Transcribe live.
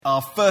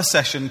Our first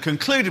session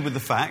concluded with the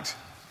fact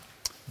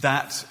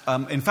that,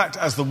 in fact,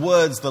 as the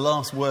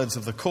last words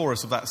of the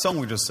chorus of that song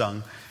we just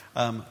sung,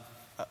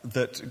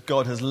 that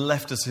God has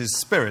left us his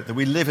Spirit, that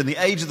we live in the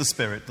age of the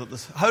Spirit, that the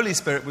Holy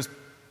Spirit was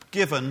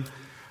given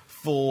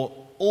for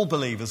all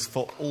believers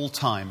for all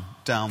time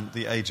down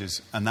the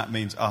ages, and that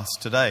means us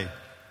today.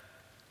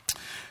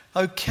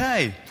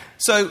 Okay,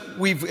 so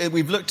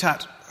we've looked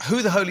at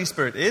who the Holy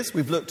Spirit is,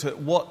 we've looked at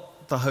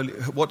what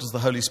does the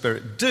Holy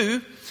Spirit do,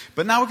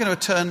 but now we're going to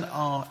turn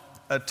our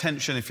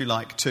attention, if you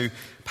like, to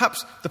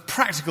perhaps the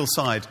practical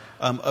side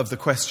of the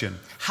question.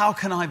 How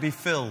can I be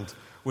filled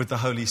with the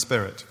Holy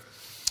Spirit?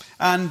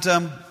 And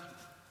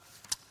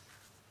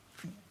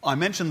I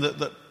mentioned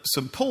that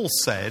St. Paul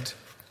said,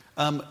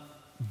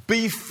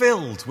 be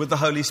filled with the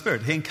Holy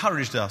Spirit. He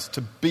encouraged us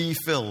to be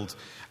filled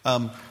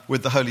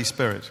with the Holy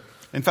Spirit.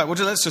 In fact,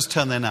 let's just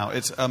turn there now.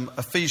 It's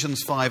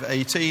Ephesians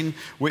 5:18,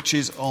 which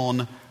is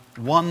on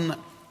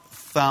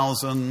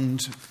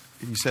 1,000,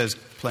 he says,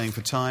 playing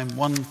for time,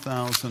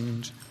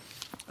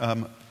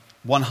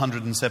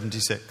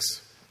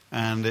 1,176.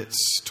 And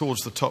it's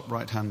towards the top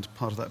right-hand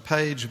part of that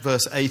page,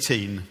 verse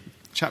 18,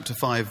 chapter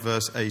 5,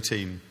 verse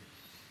 18.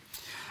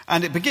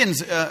 And it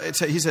begins,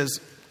 he says,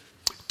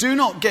 do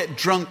not get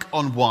drunk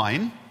on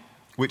wine,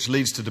 which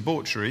leads to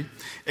debauchery.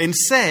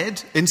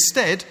 Instead,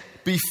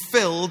 be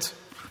filled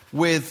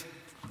with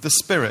the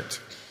Spirit.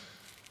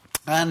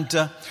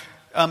 And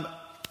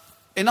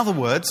in other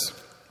words,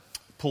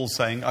 Paul's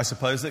saying, I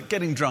suppose, that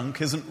getting drunk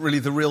isn't really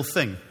the real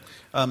thing.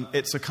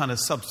 It's a kind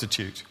of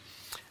substitute.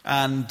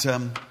 And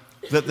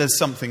that there's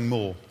something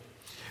more.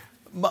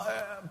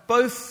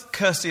 Both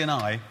Kirsty and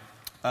I,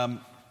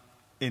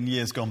 in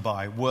years gone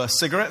by, were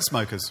cigarette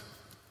smokers.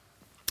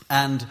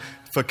 And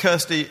for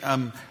Kirsty,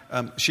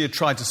 she had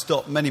tried to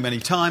stop many, many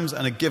times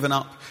and had given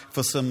up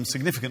for some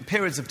significant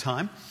periods of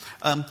time.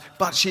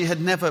 But she had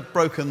never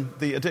broken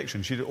the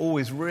addiction. She'd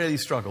always really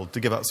struggled to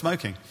give up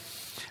smoking.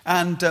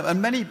 And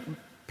many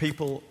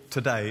people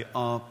today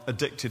are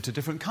addicted to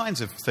different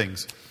kinds of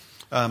things.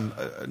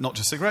 Not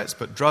just cigarettes,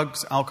 but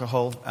drugs,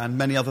 alcohol, and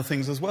many other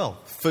things as well.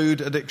 Food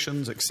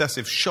addictions,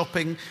 excessive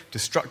shopping,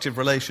 destructive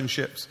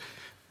relationships,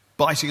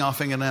 biting our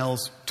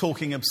fingernails,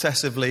 talking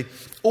obsessively.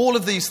 All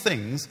of these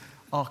things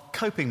are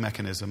coping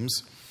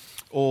mechanisms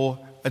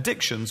or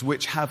addictions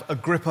which have a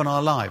grip on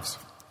our lives.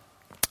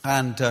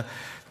 And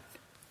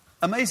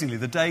amazingly,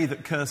 the day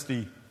that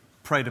Kirsty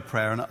prayed a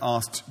prayer and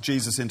asked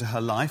Jesus into her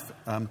life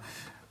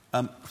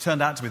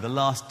turned out to be the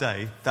last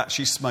day that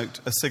she smoked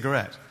a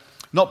cigarette.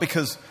 Not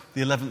because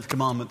the 11th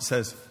commandment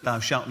says, thou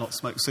shalt not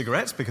smoke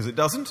cigarettes, because it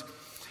doesn't,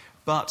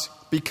 but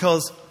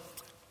because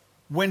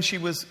when she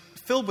was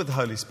filled with the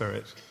Holy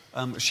Spirit,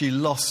 she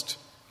lost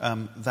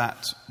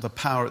the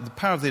power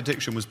of the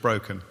addiction was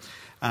broken.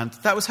 And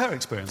that was her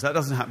experience. That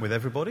doesn't happen with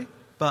everybody,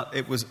 but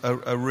it was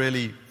a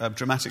really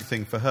dramatic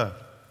thing for her.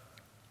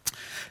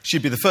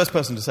 She'd be the first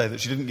person to say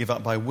that she didn't give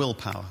up by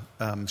willpower.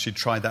 She'd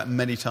tried that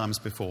many times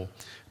before,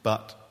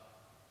 but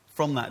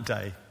from that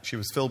day, she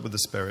was filled with the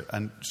Spirit,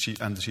 and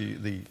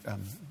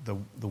the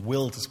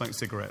will to smoke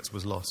cigarettes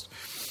was lost.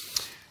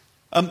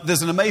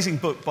 There's an amazing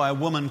book by a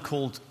woman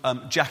called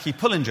Jackie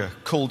Pullinger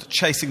called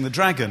Chasing the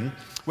Dragon,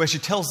 where she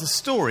tells the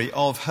story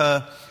of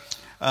her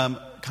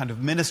kind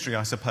of ministry,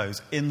 I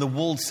suppose, in the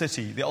walled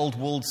city, the old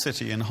walled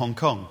city in Hong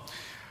Kong,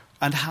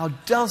 and how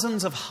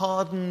dozens of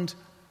hardened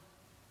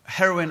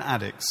heroin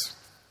addicts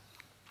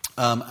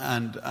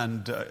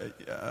and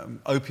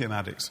opium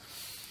addicts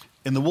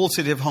in the walled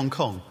city of Hong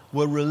Kong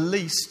were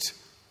released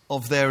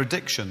of their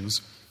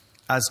addictions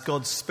as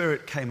God's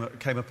Spirit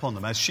came upon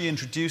them, as she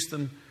introduced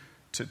them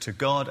to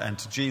God and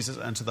to Jesus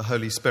and to the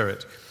Holy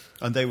Spirit,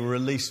 and they were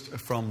released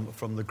from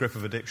the grip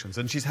of addictions.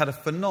 And she's had a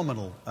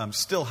phenomenal,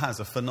 still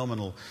has a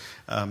phenomenal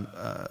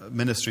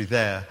ministry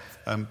there,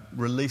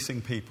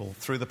 releasing people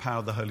through the power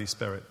of the Holy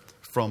Spirit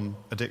from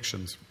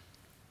addictions.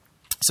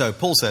 So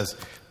Paul says,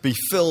 be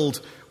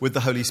filled with the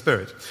Holy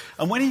Spirit.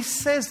 And when he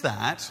says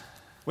that,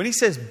 when he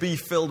says be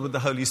filled with the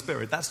Holy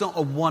Spirit, that's not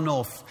a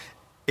one-off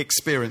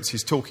experience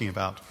he's talking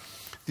about.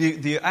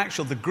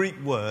 The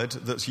Greek word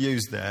that's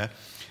used there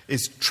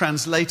is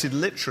translated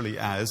literally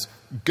as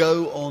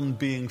go on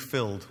being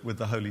filled with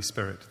the Holy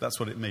Spirit. That's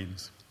what it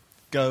means.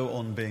 Go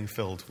on being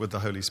filled with the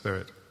Holy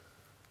Spirit.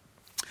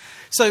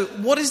 So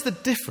what is the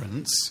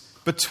difference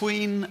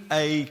between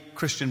a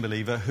Christian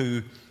believer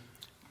who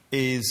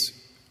is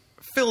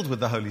filled with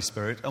the Holy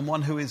Spirit and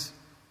one who is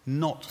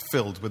not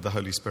filled with the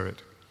Holy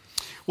Spirit?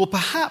 Well,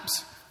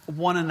 perhaps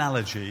one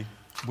analogy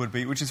would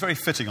be, which is very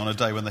fitting on a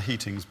day when the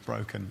heating's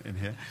broken in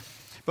here,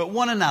 but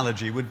one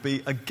analogy would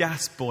be a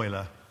gas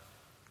boiler.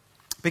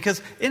 Because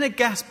in a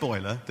gas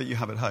boiler that you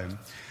have at home,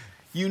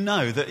 you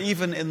know that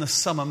even in the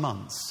summer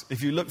months,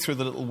 if you look through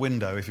the little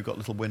window, if you've got a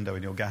little window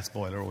in your gas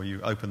boiler, or you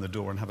open the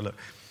door and have a look,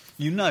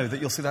 you know that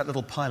you'll see that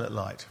little pilot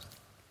light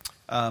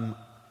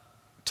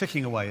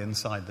ticking away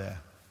inside there.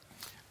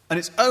 And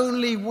it's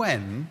only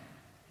when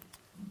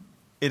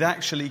it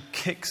actually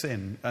kicks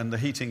in and the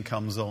heating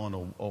comes on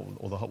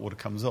or the hot water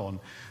comes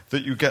on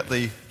that you get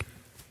the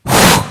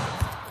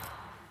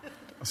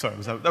Sorry,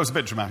 that was a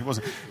bit dramatic,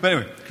 wasn't it? But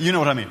anyway, you know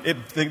what I mean.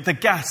 The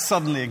gas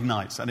suddenly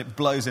ignites and it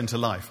blows into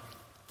life.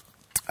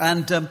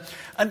 And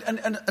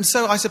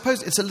so I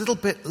suppose it's a little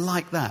bit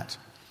like that.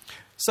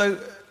 So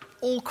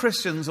all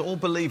Christians, all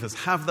believers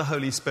have the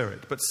Holy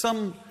Spirit, but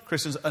some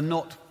Christians are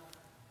not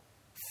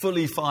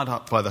fully fired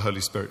up by the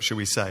Holy Spirit, shall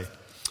we say.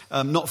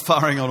 Not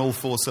firing on all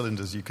four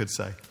cylinders, you could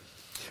say.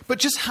 But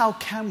just how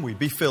can we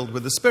be filled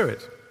with the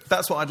Spirit?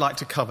 That's what I'd like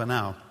to cover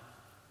now.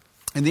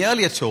 In the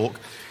earlier talk,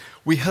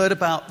 we heard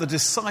about the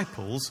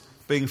disciples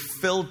being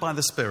filled by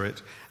the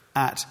Spirit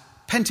at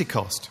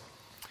Pentecost.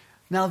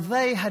 Now,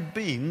 they had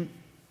been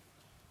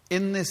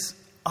in this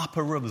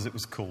upper room, as it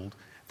was called.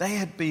 They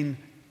had been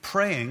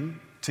praying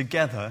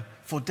together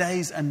for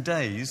days and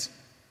days.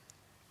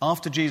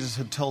 After Jesus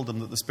had told them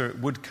that the Spirit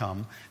would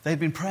come, they had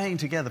been praying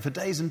together for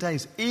days and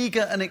days,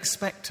 eager and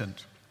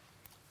expectant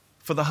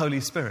for the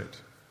Holy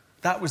Spirit.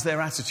 That was their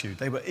attitude.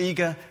 They were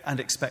eager and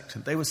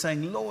expectant. They were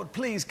saying, Lord,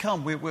 please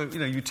come.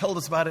 You told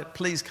us about it.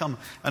 Please come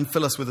and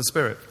fill us with the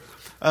Spirit.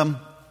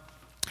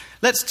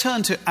 Let's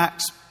turn to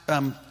Acts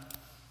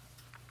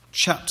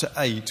chapter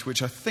 8,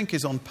 which I think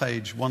is on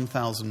page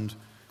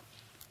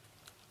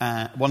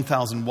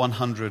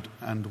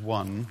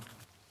 1101.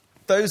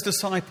 Those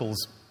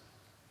disciples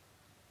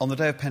on the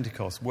day of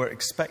Pentecost were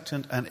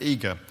expectant and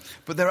eager.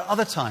 But there are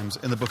other times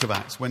in the book of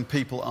Acts when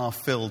people are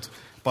filled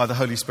by the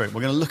Holy Spirit.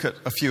 We're going to look at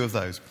a few of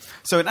those.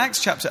 So in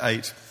Acts chapter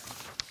 8,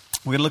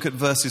 we're going to look at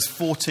verses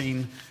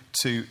 14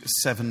 to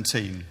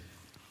 17.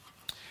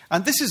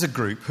 And this is a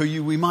group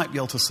who we might be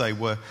able to say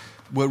were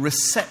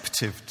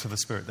receptive to the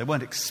Spirit. They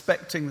weren't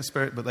expecting the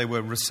Spirit, but they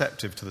were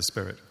receptive to the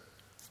Spirit.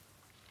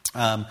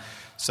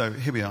 So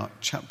here we are,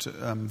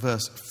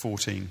 verse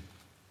 14.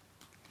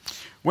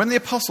 When the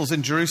apostles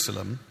in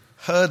Jerusalem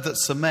heard that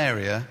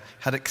Samaria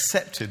had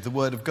accepted the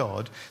word of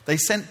God, they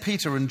sent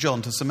Peter and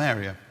John to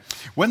Samaria.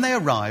 When they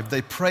arrived,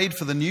 they prayed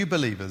for the new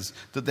believers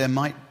that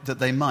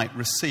they might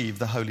receive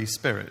the Holy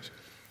Spirit,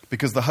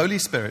 because the Holy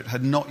Spirit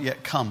had not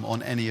yet come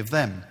on any of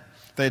them.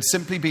 They had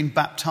simply been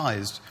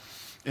baptized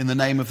in the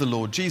name of the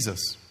Lord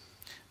Jesus.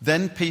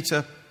 Then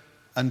Peter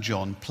and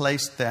John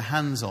placed their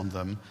hands on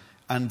them,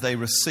 and they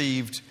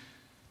received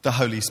the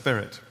Holy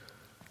Spirit.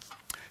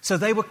 So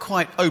they were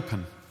quite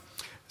open.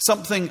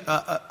 Something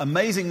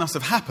amazing must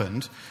have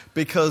happened,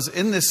 because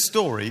in this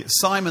story,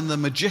 Simon the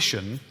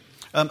magician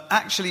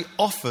actually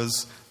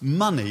offers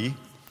money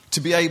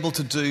to be able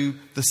to do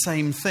the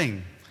same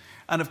thing.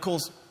 And of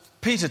course,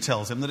 Peter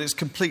tells him that it's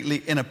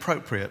completely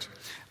inappropriate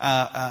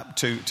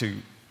to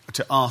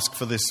ask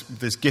for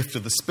this gift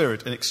of the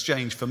Spirit in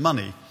exchange for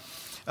money.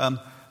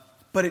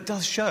 But it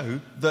does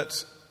show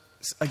that,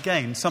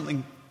 again,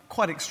 something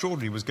quite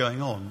extraordinary was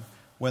going on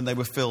when they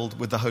were filled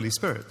with the Holy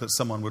Spirit, that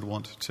someone would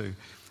want to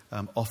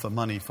offer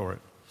money for it.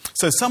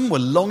 So some were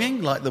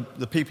longing, like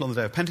the people on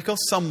the day of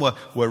Pentecost. Some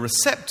were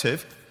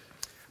receptive.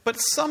 But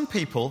some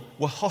people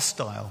were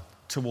hostile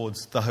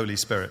towards the Holy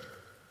Spirit.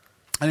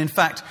 And in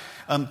fact,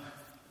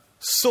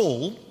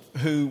 Saul,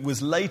 who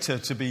was later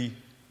to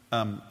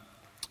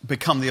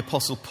become the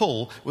Apostle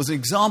Paul, was an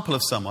example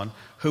of someone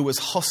who was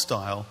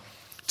hostile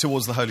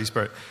towards the Holy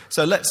Spirit.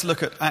 So let's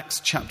look at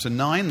Acts chapter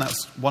 9.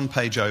 That's one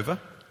page over.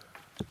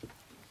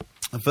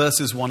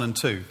 Verses 1 and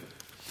 2.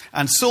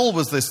 And Saul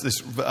was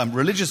this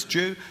religious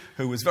Jew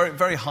who was very,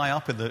 very high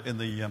up in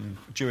the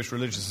Jewish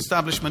religious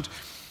establishment.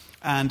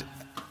 And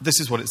this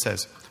is what it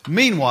says.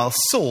 Meanwhile,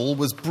 Saul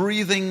was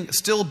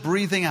still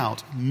breathing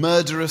out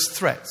murderous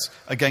threats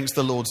against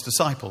the Lord's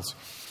disciples.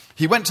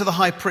 He went to the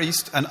high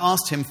priest and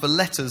asked him for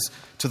letters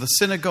to the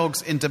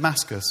synagogues in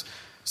Damascus,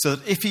 so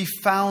that if he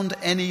found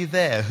any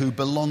there who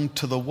belonged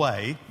to the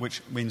way,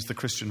 which means the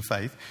Christian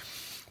faith,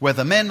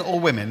 whether men or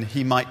women,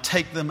 he might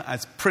take them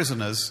as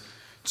prisoners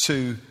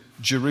to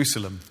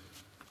Jerusalem.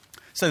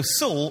 So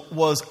Saul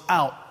was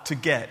out to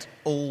get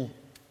all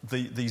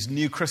these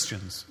new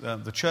Christians.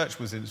 The church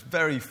was in its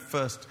very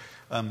first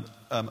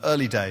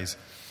early days.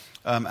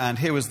 And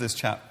here was this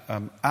chap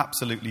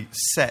absolutely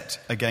set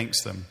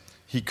against them.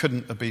 He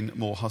couldn't have been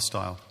more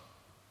hostile.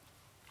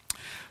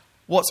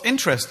 What's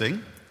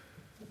interesting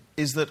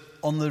is that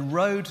on the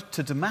road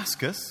to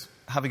Damascus,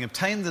 having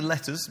obtained the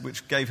letters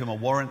which gave him a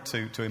warrant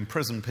to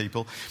imprison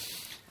people,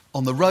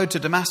 on the road to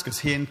Damascus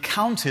he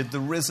encountered the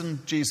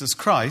risen Jesus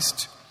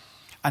Christ,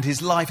 and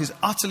his life is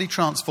utterly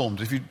transformed.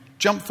 If you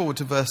jump forward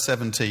to verse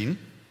 17,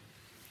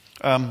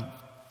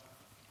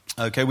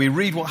 we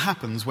read what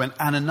happens when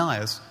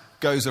Ananias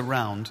goes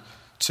around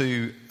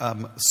to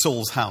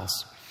Saul's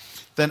house.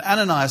 Then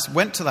Ananias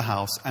went to the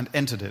house and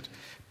entered it.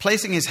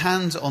 Placing his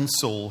hands on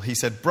Saul, he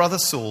said, "Brother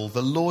Saul,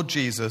 the Lord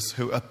Jesus,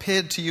 who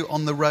appeared to you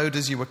on the road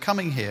as you were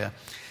coming here,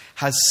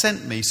 has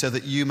sent me so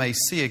that you may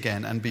see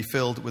again and be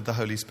filled with the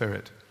Holy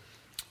Spirit."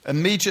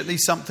 Immediately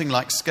something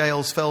like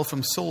scales fell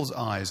from Saul's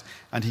eyes,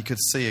 and he could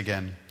see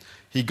again.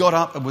 He got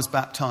up and was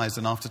baptized,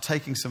 and after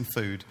taking some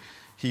food,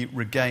 he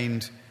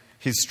regained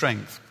his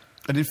strength.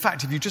 And in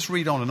fact, if you just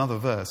read on another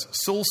verse,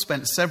 Saul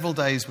spent several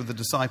days with the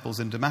disciples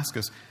in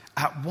Damascus.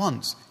 At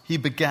once, he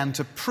began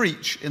to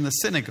preach in the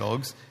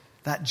synagogues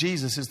that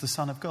Jesus is the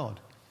Son of God.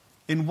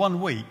 In 1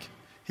 week,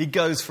 he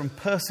goes from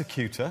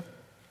persecutor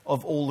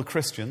of all the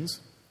Christians,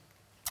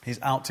 he's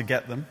out to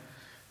get them,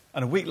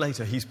 and a week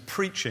later he's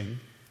preaching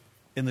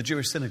in the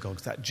Jewish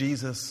synagogues that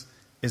Jesus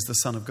is the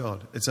Son of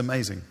God. It's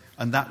amazing.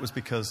 And that was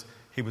because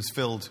he was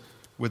filled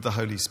with the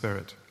Holy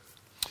Spirit.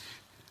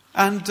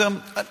 And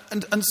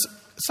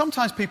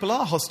sometimes people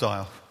are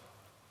hostile.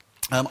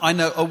 I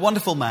know a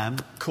wonderful man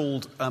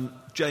called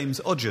James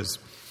Odgers,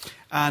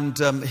 and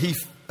he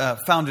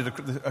founded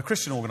a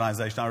Christian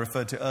organisation I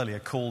referred to earlier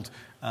called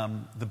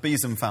the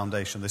Besom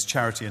Foundation, this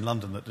charity in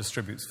London that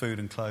distributes food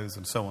and clothes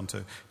and so on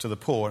to the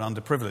poor and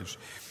underprivileged.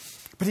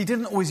 But he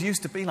didn't always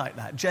used to be like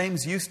that.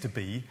 James used to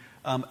be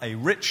a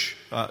rich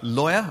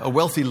lawyer, a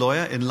wealthy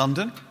lawyer in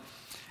London,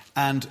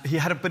 and he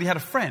had a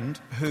friend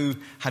who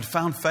had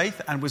found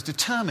faith and was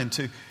determined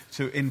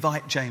to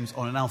invite James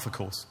on an Alpha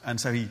course. And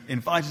so he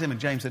invited him, and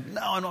James said,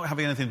 "No, I'm not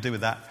having anything to do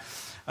with that."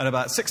 And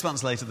about 6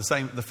 months later,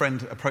 the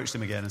friend approached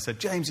him again and said,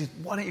 "James,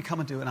 why don't you come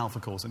and do an Alpha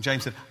course?" And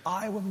James said,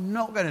 "I am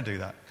not going to do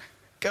that.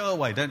 Go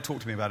away, don't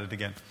talk to me about it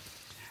again."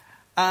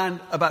 And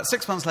about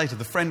 6 months later,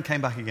 the friend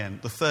came back again,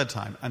 the third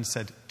time, and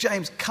said,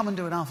 "James, come and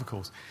do an Alpha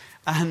course."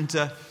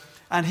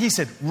 And he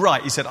said,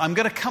 "Right," he said, "I'm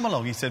going to come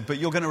along," he said, "but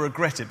you're going to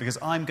regret it because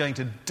I'm going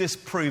to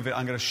disprove it.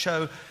 I'm going to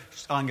show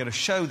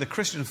the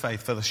Christian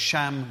faith for the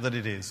sham that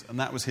it is." And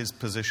that was his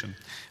position.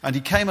 And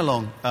he came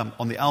along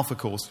on the Alpha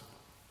course.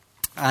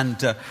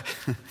 And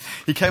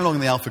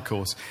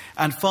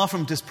and far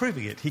from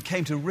disproving it, he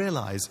came to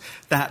realise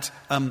that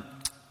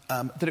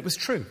it was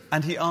true.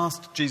 And he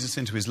asked Jesus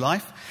into his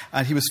life,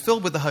 and he was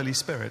filled with the Holy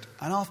Spirit.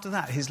 And after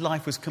that, his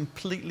life was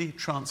completely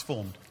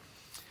transformed.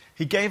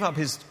 He gave up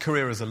his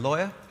career as a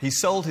lawyer. He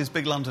sold his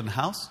big London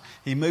house.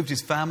 He moved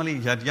his family.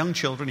 He had young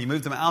children. He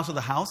moved them out of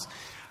the house.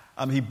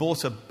 He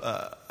bought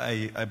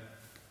a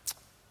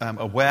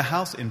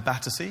warehouse in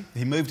Battersea.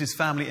 He moved his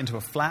family into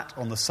a flat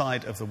on the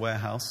side of the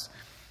warehouse.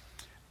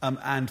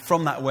 And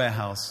from that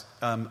warehouse,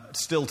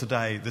 still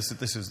today, this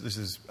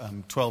is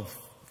 12,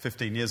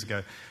 15 years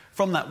ago,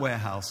 from that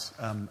warehouse,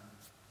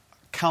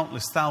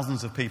 countless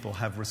thousands of people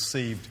have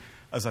received,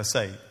 as I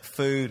say,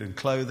 food and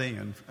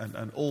clothing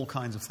and all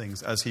kinds of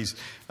things as he's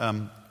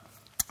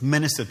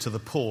ministered to the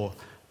poor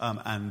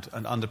and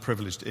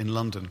underprivileged in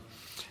London.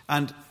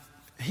 And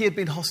he had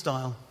been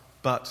hostile,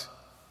 but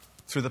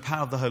through the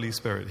power of the Holy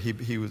Spirit,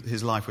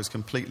 his life was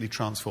completely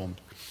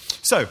transformed.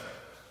 So,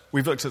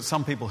 we've looked at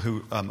some people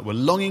who were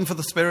longing for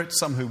the Spirit,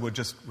 some who were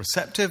just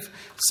receptive,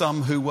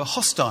 some who were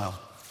hostile.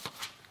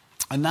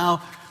 And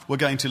now we're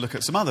going to look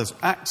at some others.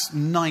 Acts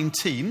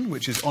 19,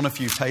 which is on a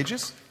few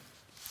pages.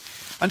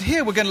 And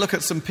here we're going to look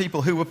at some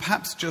people who were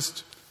perhaps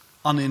just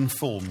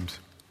uninformed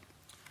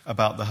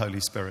about the Holy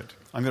Spirit.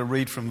 I'm going to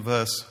read from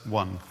verse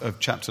 1 of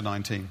chapter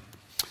 19.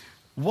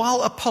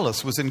 While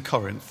Apollos was in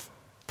Corinth,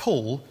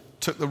 Paul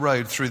took the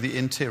road through the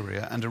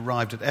interior and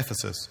arrived at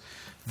Ephesus.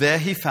 There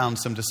he found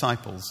some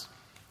disciples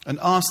and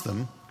asked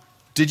them,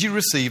 "Did you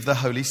receive the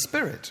Holy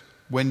Spirit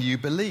when you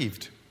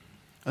believed?"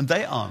 And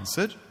they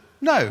answered,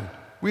 "No,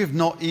 we have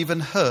not even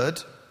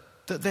heard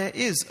that there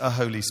is a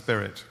Holy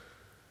Spirit."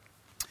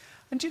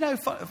 And you know,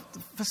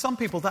 for some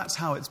people, that's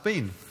how it's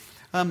been.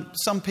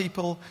 Some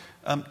people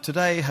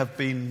today have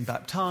been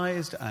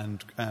baptized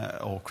and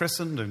or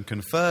christened and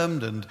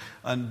confirmed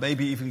and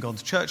maybe even gone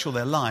to church all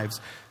their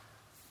lives,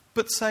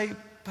 but say,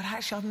 "But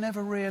actually, I've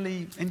never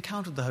really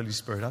encountered the Holy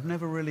Spirit. I've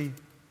never really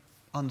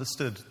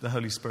understood the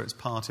Holy Spirit's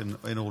part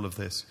in all of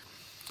this."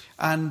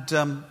 And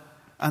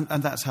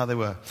that's how they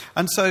were.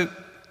 And so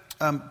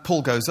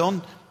Paul goes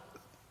on,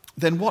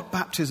 "Then what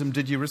baptism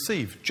did you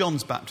receive?"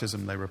 "John's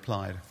baptism," they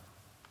replied.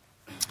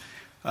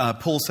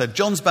 Paul said,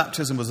 "John's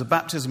baptism was a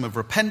baptism of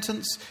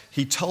repentance.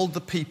 He told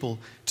the people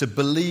to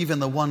believe in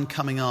the one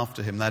coming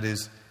after him, that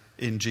is,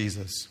 in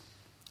Jesus.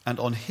 And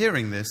on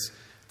hearing this,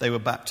 they were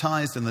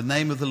baptized in the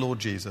name of the Lord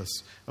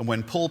Jesus. And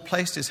when Paul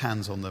placed his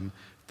hands on them,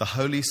 the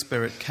Holy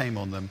Spirit came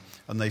on them,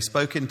 and they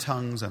spoke in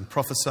tongues and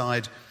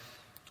prophesied,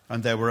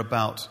 and there were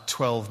about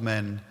 12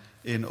 men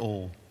in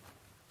all."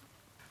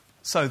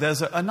 So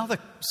there's another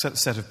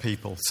set of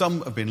people.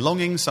 Some have been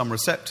longing, some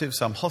receptive,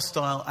 some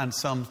hostile, and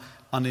some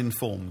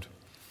uninformed.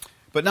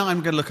 But now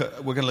we're going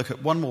to look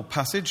at one more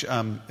passage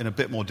in a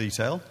bit more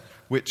detail,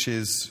 which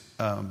is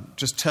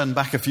just turn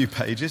back a few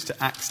pages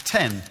to Acts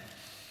 10.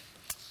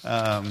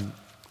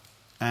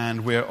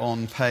 And we're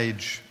on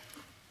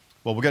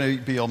we're going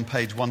to be on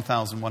page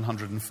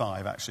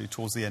 1105, actually,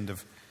 towards the end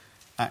of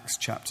Acts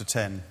chapter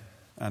 10.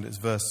 And it's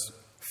verse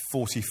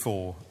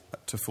 44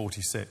 to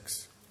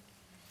 46.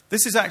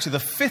 This is actually the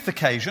fifth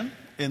occasion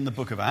in the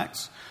book of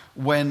Acts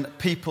when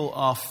people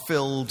are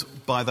filled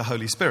by the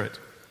Holy Spirit.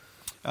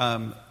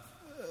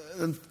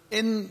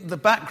 In the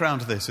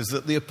background of this is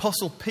that the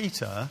Apostle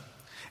Peter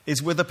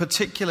is with a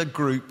particular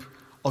group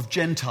of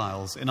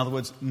Gentiles, in other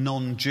words,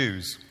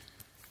 non-Jews.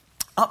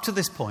 Up to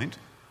this point,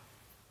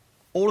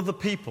 all of the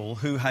people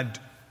who had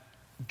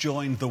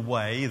joined the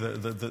way,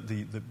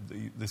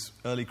 this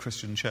early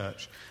Christian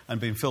church,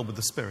 and been filled with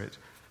the Spirit,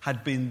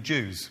 had been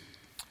Jews.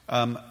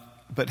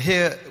 But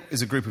here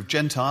is a group of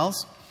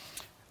Gentiles,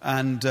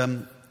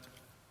 and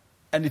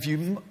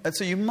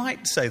So you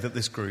might say that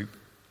this group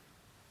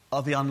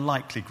are the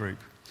unlikely group.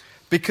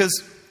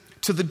 Because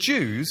to the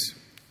Jews,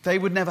 they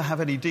would never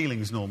have any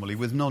dealings normally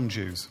with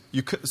non-Jews.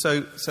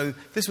 So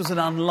this was an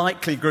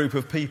unlikely group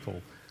of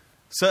people,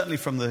 certainly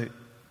from the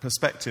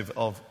perspective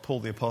of Paul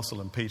the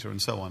Apostle and Peter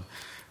and so on,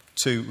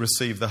 to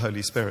receive the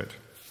Holy Spirit.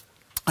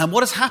 And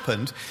what has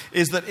happened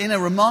is that in a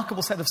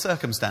remarkable set of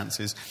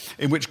circumstances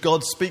in which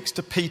God speaks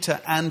to Peter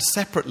and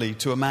separately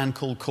to a man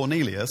called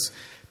Cornelius,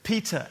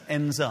 Peter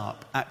ends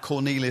up at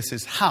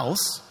Cornelius'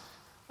 house,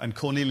 and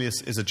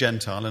Cornelius is a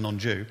Gentile, a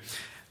non-Jew,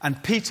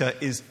 and Peter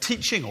is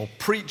teaching or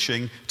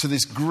preaching to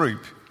this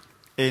group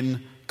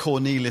in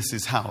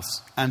Cornelius'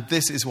 house. And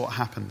this is what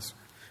happens.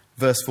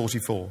 Verse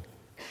 44.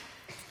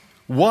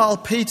 While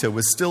Peter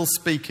was still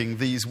speaking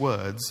these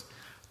words,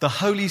 the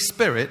Holy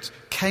Spirit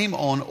came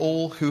on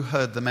all who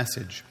heard the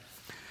message.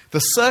 The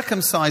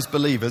circumcised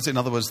believers, in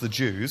other words the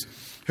Jews,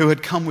 who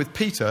had come with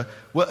Peter,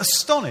 were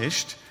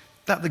astonished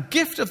that the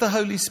gift of the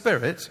Holy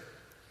Spirit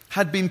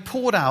had been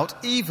poured out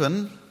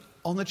even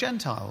on the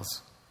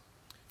Gentiles.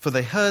 For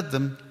they heard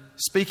them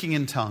speaking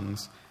in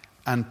tongues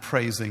and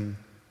praising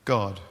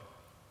God.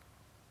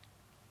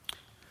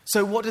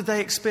 So what did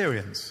they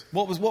experience?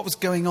 What was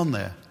going on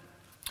there?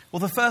 Well,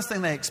 the first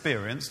thing they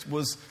experienced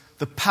was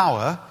the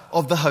power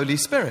of the Holy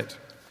Spirit.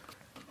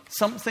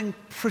 Something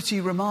pretty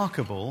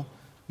remarkable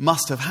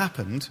must have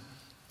happened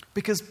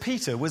because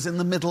Peter was in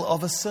the middle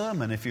of a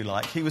sermon, if you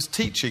like. He was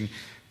teaching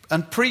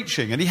and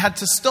preaching and he had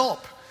to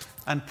stop.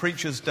 And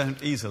preachers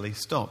don't easily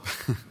stop.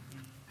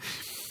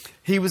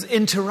 He was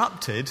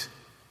interrupted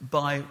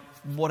by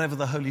whatever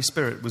the Holy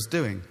Spirit was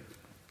doing.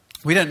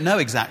 We don't know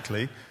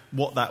exactly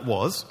what that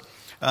was.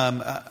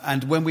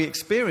 And when we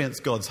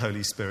experience God's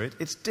Holy Spirit,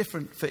 it's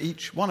different for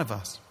each one of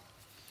us.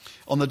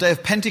 On the day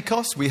of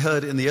Pentecost, we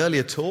heard in the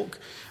earlier talk,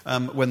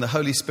 when the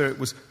Holy Spirit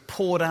was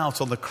poured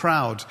out on the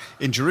crowd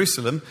in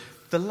Jerusalem,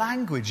 the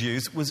language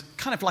used was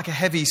kind of like a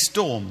heavy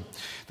storm.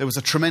 There was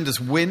a tremendous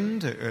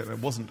wind. It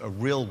wasn't a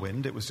real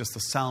wind. It was just the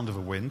sound of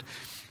a wind.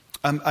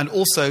 And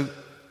also,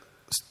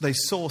 they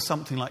saw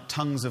something like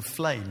tongues of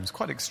flames.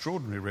 Quite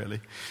extraordinary, really.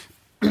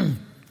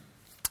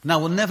 Now,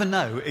 we'll never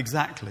know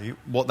exactly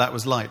what that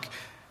was like.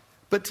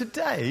 But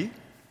today,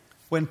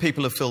 when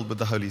people are filled with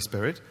the Holy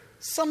Spirit,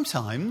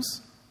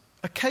 sometimes,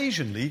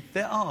 occasionally,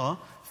 there are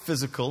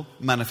physical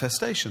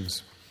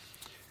manifestations.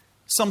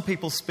 Some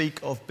people speak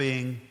of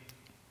being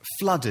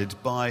flooded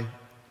by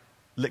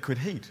liquid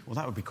heat. Well,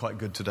 that would be quite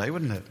good today,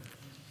 wouldn't it?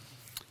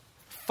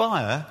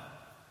 Fire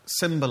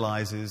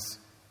symbolizes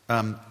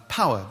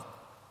power,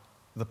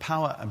 the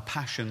power and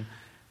passion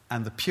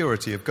and the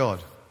purity of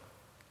God.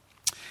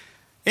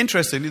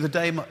 Interestingly, the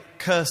day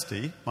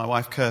Kirsty, my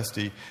wife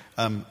Kirsty,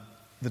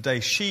 the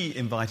day she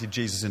invited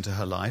Jesus into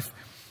her life,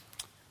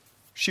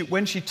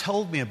 when she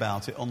told me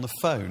about it on the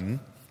phone,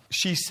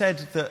 she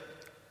said that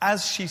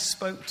as she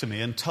spoke to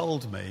me and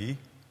told me,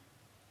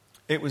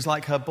 it was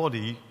like her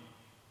body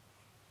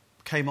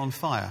came on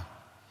fire.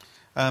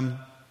 And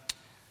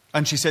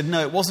she said,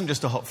 no, it wasn't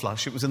just a hot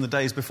flush. It was in the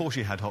days before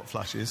she had hot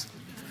flushes.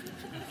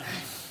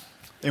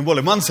 In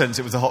one sense,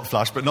 it was a hot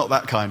flush, but not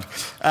that kind.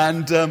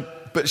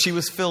 But she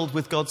was filled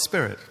with God's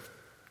Spirit.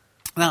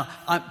 Now,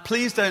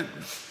 please don't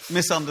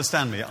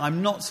misunderstand me.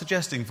 I'm not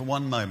suggesting for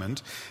one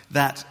moment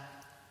that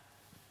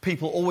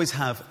people always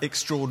have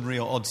extraordinary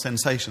or odd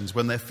sensations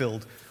when they're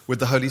filled with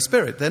the Holy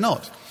Spirit. They're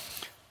not.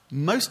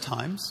 Most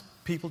times,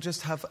 people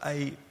just have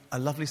a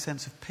lovely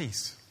sense of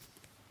peace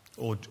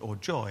or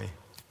joy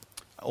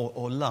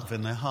or love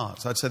in their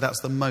hearts. I'd say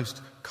that's the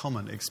most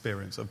common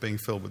experience of being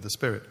filled with the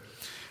Spirit.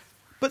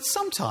 But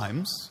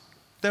sometimes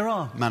there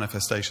are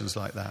manifestations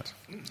like that.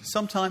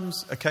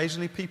 Sometimes,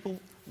 occasionally, people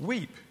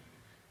weep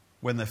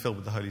when they're filled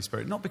with the Holy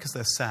Spirit. Not because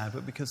they're sad,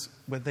 but because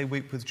they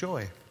weep with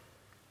joy.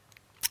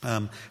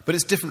 But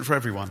it's different for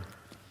everyone.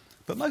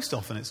 But most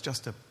often it's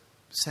just a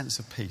sense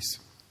of peace.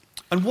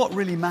 And what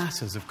really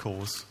matters, of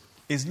course,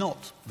 is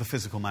not the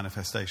physical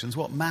manifestations.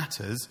 What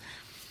matters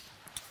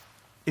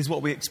is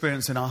what we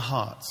experience in our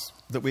hearts,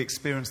 that we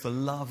experience the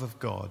love of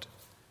God.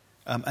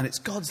 And it's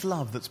God's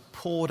love that's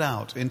poured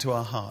out into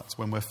our hearts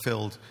when we're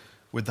filled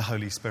with the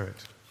Holy Spirit.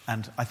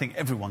 And I think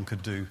everyone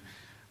could do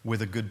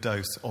with a good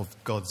dose of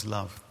God's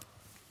love.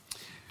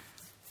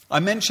 I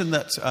mentioned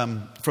that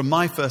from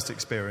my first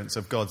experience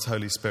of God's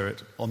Holy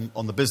Spirit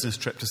on the business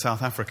trip to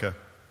South Africa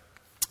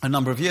a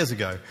number of years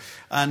ago.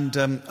 And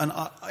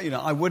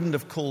I wouldn't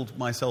have called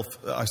myself,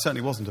 I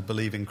certainly wasn't a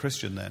believing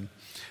Christian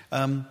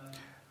then.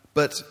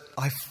 But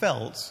I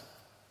felt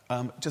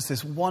just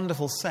this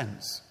wonderful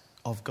sense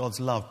of God's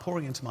love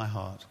pouring into my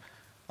heart.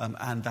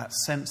 And that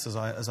sense, as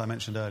I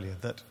mentioned earlier,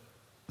 that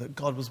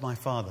God was my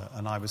Father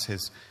and I was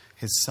his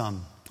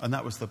Son. And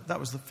that was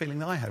the feeling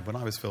that I had when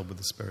I was filled with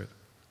the Spirit.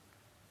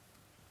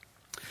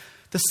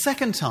 The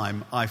second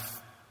time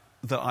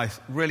that I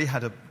really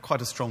had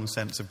quite a strong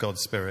sense of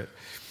God's Spirit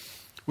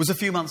was a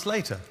few months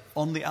later,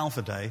 on the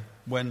Alpha Day,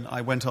 when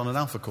I went on an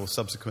Alpha course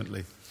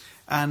subsequently.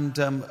 And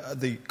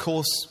the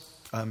course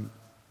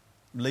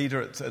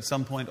leader at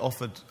some point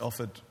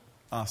offered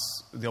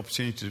us the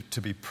opportunity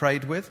to be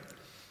prayed with.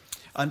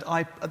 And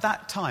at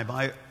that time,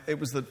 it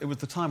was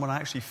the time when I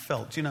actually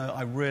felt,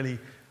 I really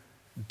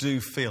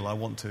do feel I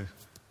want to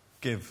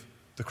give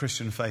the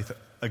Christian faith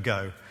a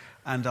go.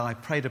 And I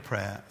prayed a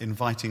prayer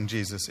inviting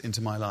Jesus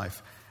into my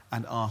life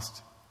and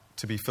asked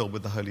to be filled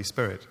with the Holy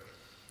Spirit.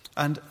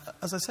 And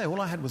as I say,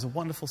 all I had was a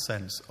wonderful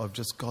sense of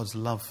just God's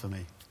love for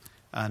me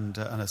and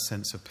a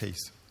sense of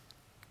peace.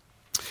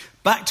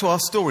 Back to our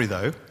story,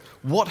 though.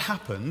 What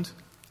happened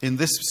in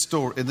this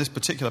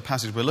particular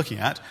passage we're looking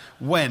at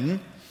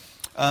when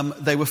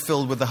they were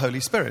filled with the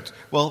Holy Spirit?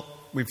 Well,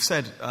 we've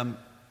said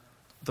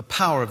the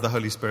power of the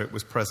Holy Spirit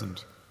was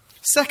present.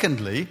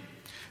 Secondly,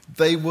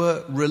 they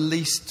were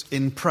released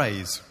in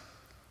praise.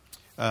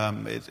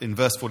 In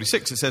verse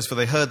 46 it says, "For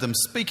they heard them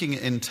speaking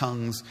in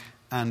tongues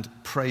and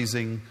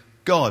praising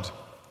God."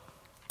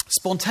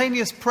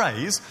 Spontaneous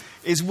praise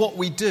is what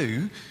we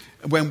do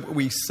when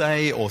we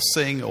say or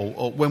sing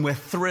or when we're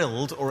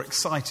thrilled or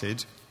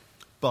excited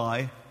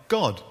by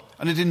God.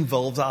 And it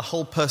involves our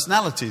whole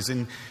personalities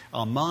in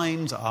our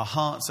minds, our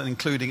hearts, and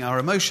including our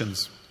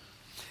emotions.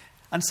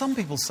 And some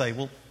people say,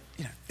 well,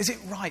 is it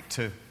right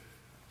to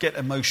get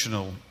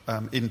emotional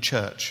in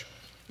church?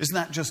 Isn't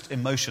that just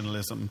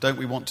emotionalism? We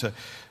don't want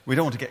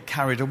to get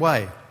carried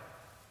away.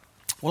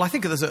 Well, I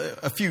think there's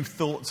a few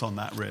thoughts on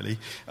that, really.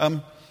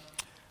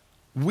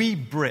 We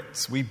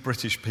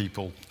British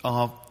people,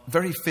 are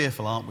very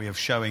fearful, aren't we, of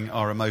showing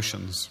our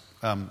emotions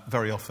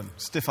very often.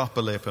 Stiff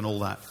upper lip and all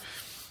that.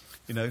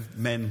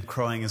 Men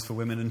crying as for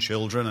women and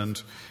children,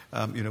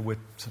 and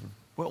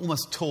we're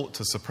almost taught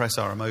to suppress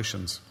our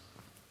emotions.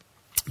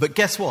 But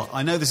guess what?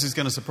 I know this is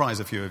going to surprise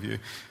a few of you,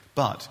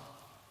 but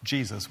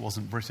Jesus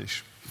wasn't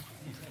British.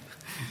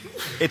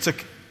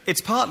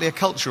 It's partly a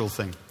cultural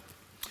thing.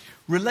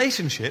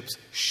 Relationships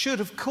should,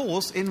 of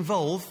course,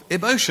 involve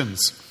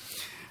emotions.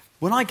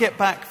 When I get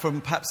back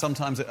from, perhaps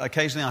sometimes,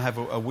 occasionally I have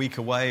a week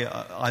away,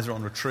 either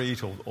on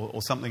retreat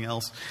or something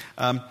else.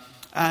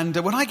 And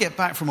when I get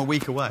back from a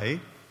week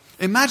away,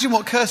 imagine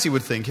what Kirsty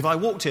would think if I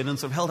walked in and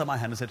sort of held out my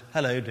hand and said,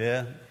 "Hello,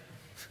 dear."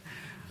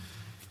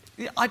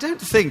 I don't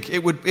think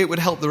it would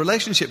help the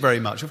relationship very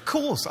much. Of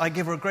course, I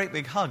give her a great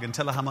big hug and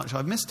tell her how much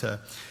I've missed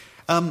her.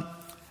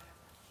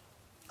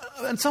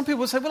 And some people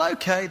would say, well,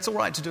 okay, it's all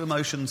right to do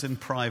emotions in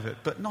private,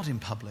 but not in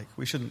public.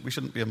 We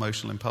shouldn't be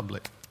emotional in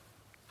public.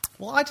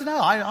 Well, I don't know.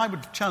 I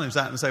would challenge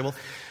that and say, well,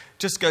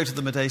 just go to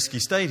the Medeski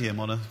Stadium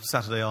on a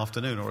Saturday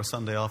afternoon or a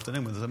Sunday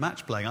afternoon when there's a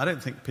match playing. I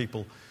don't think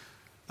people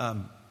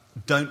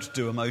don't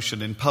do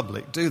emotion in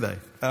public, do they?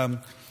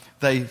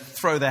 They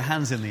throw their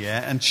hands in the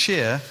air and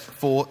cheer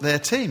for their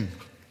team.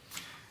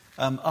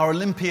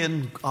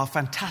 Our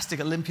fantastic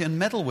Olympian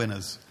medal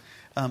winners,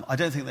 I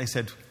don't think they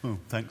said, "Oh,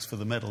 thanks for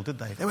the medal," did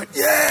they? They went,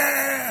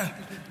 "Yeah!"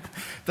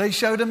 They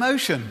showed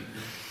emotion.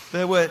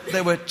 There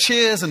were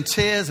cheers and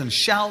tears and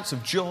shouts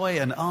of joy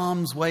and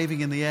arms waving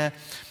in the air.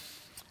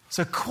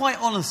 So quite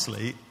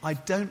honestly, I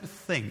don't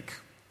think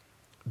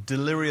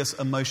delirious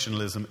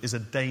emotionalism is a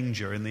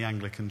danger in the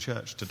Anglican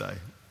Church today.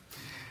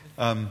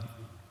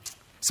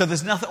 So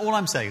there's nothing. All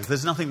I'm saying is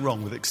there's nothing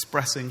wrong with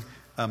expressing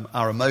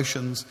our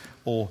emotions,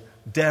 or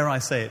dare I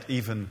say it,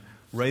 even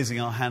raising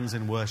our hands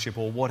in worship,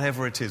 or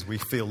whatever it is we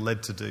feel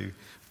led to do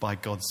by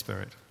God's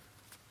Spirit.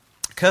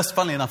 Kirsty,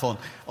 funnily enough,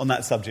 on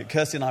that subject,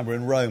 Kirsty and I were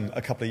in Rome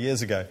a couple of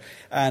years ago,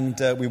 and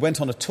we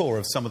went on a tour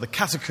of some of the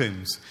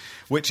catacombs,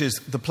 which is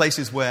the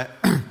places where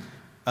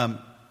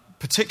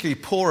particularly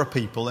poorer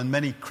people and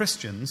many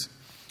Christians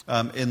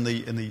in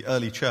the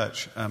early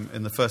church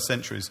in the first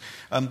centuries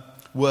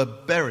were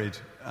buried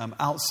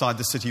outside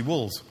the city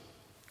walls.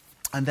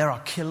 And there are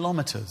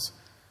kilometres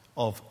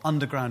of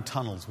underground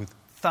tunnels with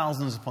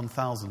thousands upon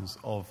thousands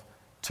of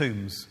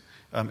tombs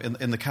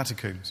in the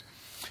catacombs.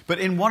 But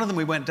in one of them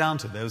we went down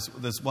to,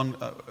 there's one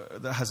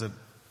that has a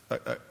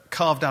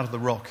carved out of the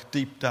rock,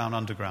 deep down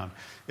underground,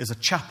 is a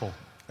chapel.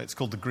 It's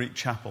called the Greek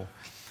Chapel.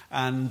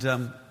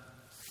 And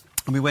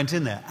we went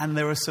in there, and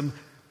there are some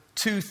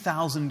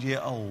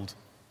 2,000-year-old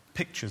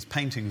pictures,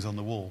 paintings on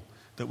the wall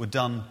that were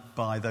done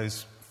by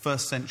those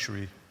first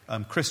century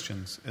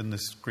Christians in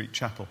this Greek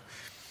chapel.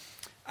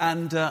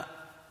 And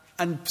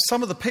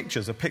some of the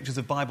pictures are pictures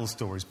of Bible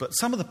stories, but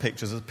some of the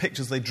pictures are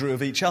pictures they drew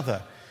of each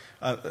other.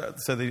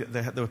 So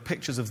there were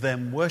pictures of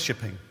them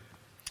worshipping.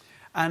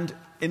 And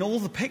in all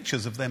the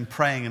pictures of them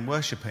praying and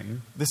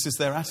worshipping, this is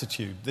their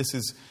attitude. This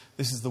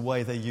is the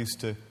way they used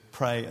to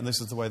pray, and this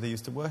is the way they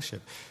used to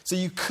worship. So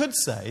you could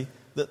say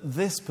that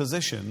this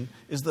position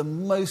is the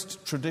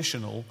most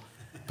traditional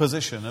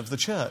position of the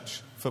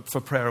church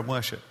for prayer and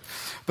worship.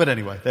 But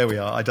anyway, there we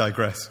are. I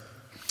digress.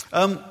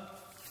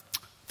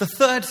 The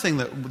third thing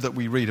that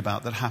we read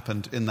about that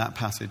happened in that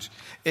passage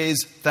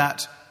is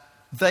that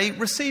they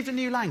received a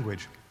new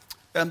language.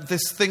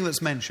 This thing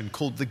that's mentioned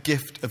called the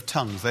gift of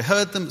tongues. They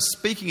heard them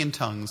speaking in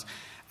tongues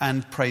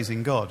and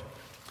praising God.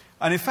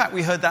 And in fact,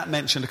 we heard that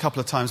mentioned a couple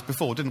of times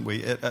before, didn't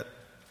we?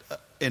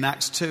 In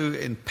Acts 2,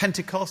 in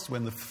Pentecost,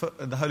 when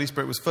the Holy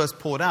Spirit was first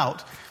poured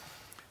out,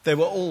 they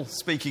were all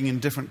speaking in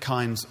different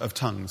kinds of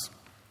tongues.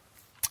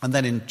 And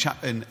then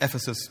in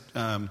Ephesus,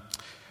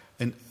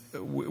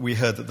 we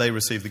heard that they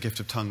received the gift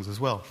of tongues as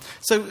well.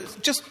 So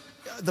just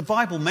the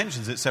Bible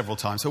mentions it several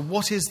times. So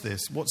what is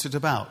this? What's it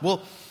about?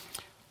 Well,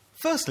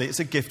 firstly, it's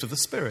a gift of the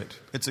Spirit.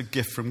 It's a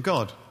gift from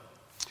God.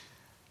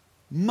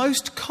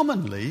 Most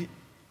commonly,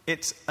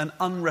 it's an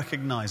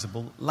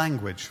unrecognizable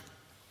language.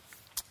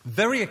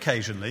 Very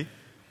occasionally,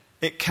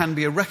 it can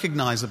be a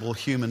recognizable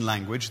human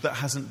language that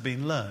hasn't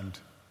been learned.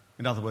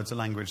 In other words, a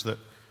language that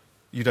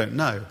you don't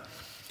know.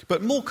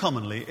 But more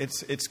commonly,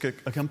 it's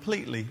a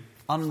completely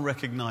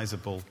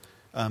unrecognizable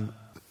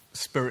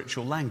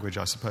spiritual language,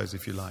 I suppose,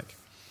 if you like.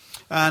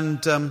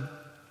 And the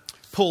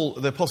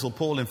Apostle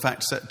Paul, in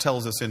fact,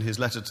 tells us in his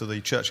letter to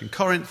the church in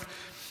Corinth,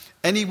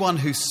 anyone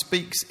who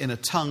speaks in a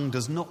tongue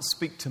does not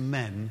speak to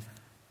men,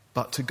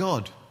 but to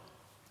God.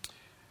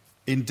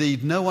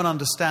 Indeed, no one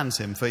understands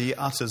him, for he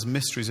utters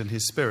mysteries in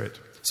his spirit.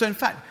 So, in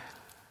fact,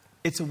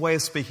 it's a way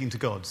of speaking to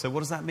God. So what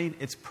does that mean?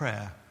 It's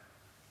prayer.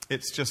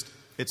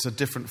 It's a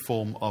different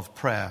form of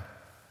prayer.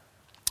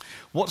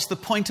 What's the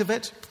point of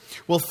it?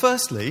 Well,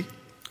 firstly,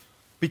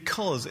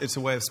 because it's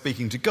a way of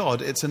speaking to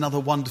God, it's another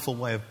wonderful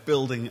way of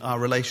building our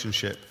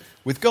relationship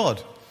with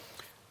God.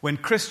 When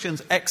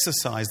Christians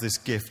exercise this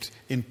gift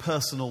in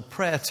personal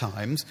prayer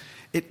times,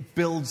 it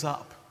builds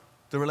up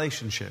the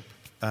relationship.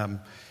 As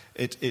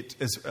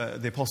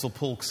the Apostle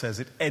Paul says,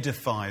 it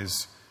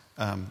edifies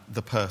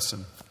the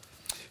person.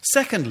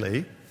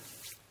 Secondly,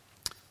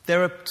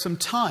 there are some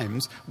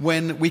times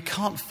when we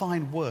can't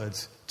find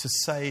words to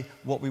say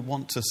what we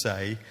want to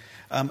say,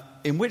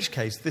 in which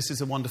case this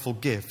is a wonderful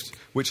gift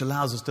which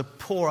allows us to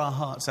pour our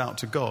hearts out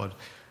to God,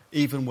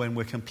 even when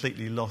we're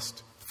completely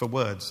lost for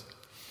words.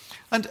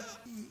 And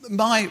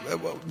my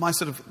most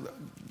sort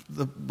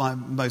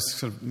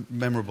of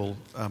memorable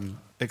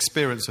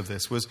experience of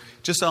this was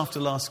just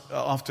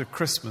after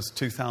Christmas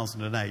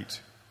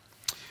 2008.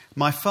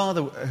 My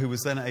father, who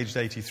was then aged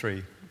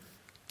 83,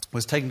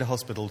 was taken to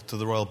hospital to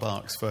the Royal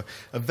Berks for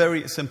a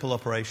very simple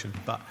operation,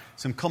 but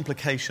some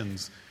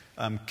complications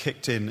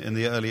kicked in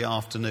the early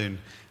afternoon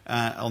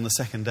on the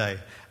second day.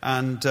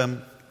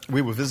 And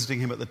we were visiting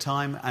him at the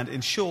time, and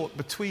in short,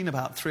 between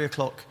about 3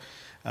 o'clock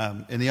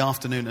in the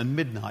afternoon and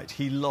midnight,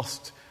 he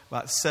lost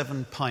about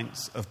 7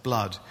 pints of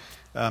blood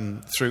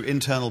through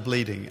internal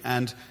bleeding.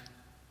 And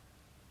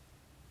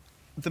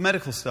the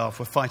medical staff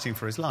were fighting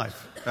for his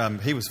life.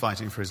 He was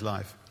fighting for his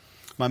life.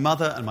 My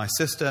mother and my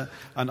sister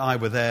and I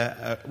were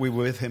there. We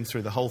were with him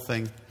through the whole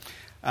thing.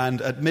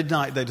 And at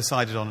midnight, they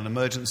decided on an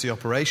emergency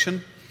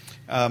operation.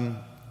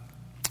 I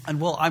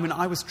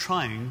was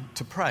trying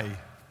to pray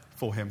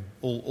for him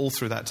all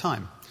through that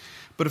time.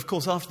 But of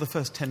course, after the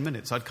first 10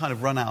 minutes, I'd kind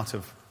of run out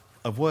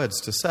of words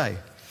to say.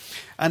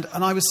 And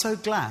I was so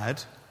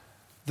glad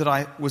that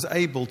I was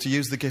able to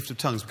use the gift of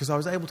tongues, because I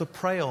was able to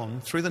pray on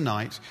through the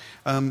night,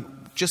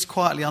 just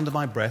quietly under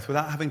my breath,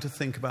 without having to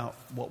think about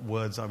what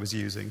words I was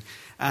using.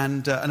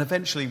 And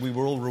eventually we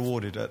were all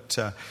rewarded at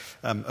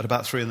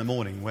about 3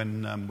 a.m.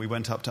 when we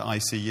went up to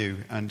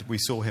ICU, and we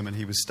saw him, and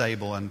he was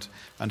stable and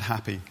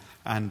happy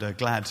and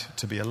glad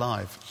to be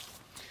alive.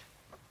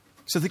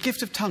 So the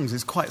gift of tongues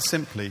is quite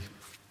simply,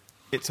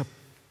 it's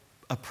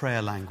a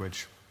prayer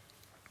language.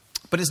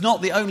 But it's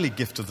not the only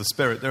gift of the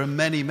Spirit. There are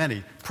many,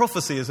 many.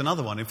 Prophecy is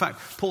another one. In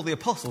fact, Paul the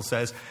Apostle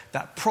says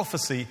that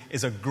prophecy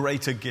is a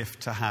greater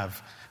gift to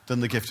have than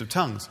the gift of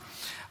tongues.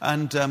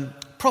 And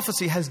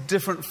prophecy has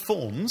different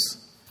forms,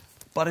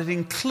 but it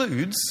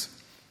includes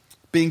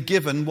being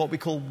given what we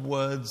call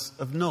words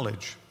of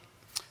knowledge,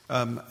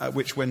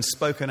 which when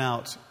spoken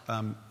out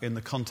in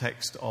the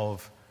context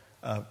of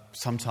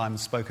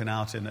sometimes spoken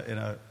out in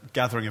a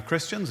gathering of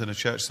Christians, in a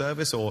church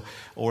service, or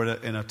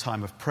in a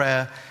time of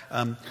prayer,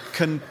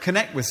 can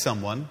connect with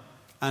someone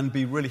and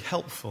be really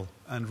helpful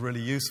and really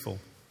useful.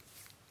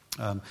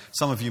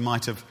 Some of you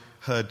might have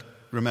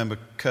remember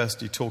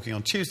Kirsty talking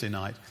on Tuesday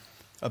night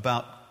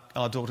about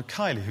our daughter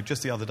Kylie, who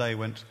just the other day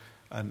went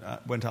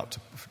up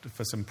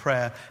for some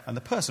prayer, and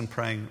the person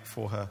praying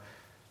for her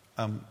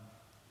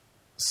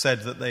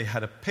said that they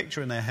had a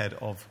picture in their head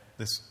of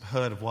this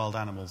herd of wild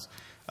animals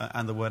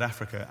and the word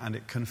Africa, and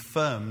it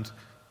confirmed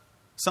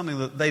something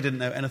that they didn't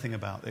know anything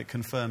about. It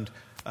confirmed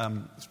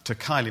to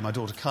Kylie, my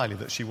daughter Kylie,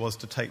 that she was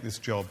to take this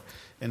job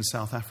in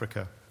South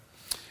Africa.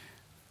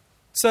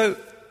 So,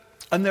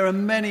 and there are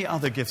many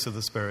other gifts of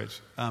the Spirit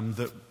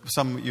that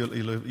some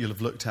you'll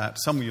have looked at,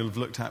 some you'll have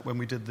looked at when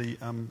we did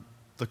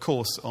the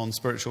course on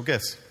spiritual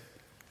gifts.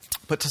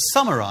 But to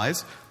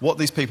summarize what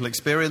these people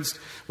experienced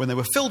when they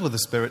were filled with the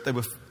Spirit,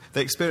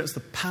 they experienced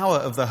the power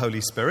of the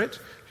Holy Spirit,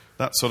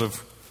 that sort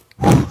of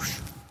whoosh,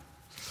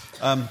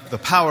 the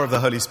power of the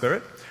Holy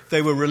Spirit.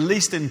 They were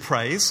released in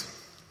praise,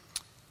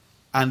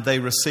 and they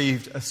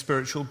received a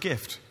spiritual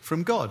gift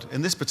from God.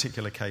 In this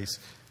particular case,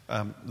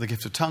 the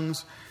gift of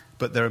tongues,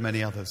 but there are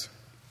many others.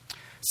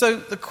 So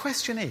the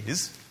question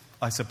is,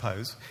 I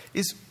suppose,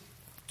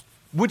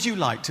 would you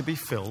like to be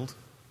filled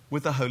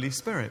with the Holy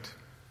Spirit?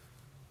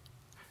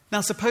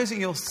 Now,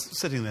 supposing you're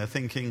sitting there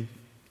thinking,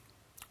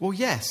 well,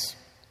 yes,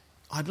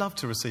 I'd love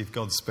to receive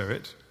God's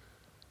Spirit.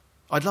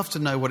 I'd love to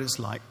know what it's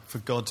like for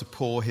God to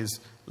pour his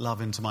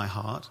love into my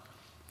heart.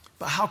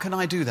 But how can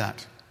I do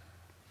that?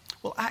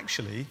 Well,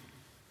 actually,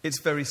 it's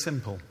very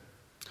simple.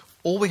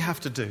 All we have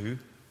to do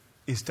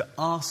is to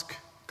ask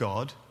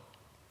God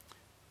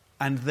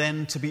and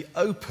then to be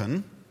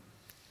open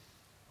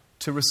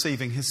to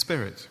receiving his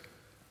Spirit.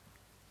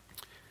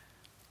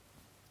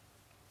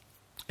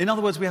 In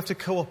other words, we have to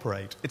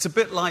cooperate. It's a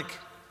bit like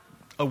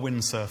a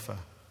windsurfer.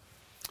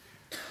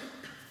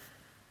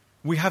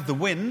 We have the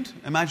wind.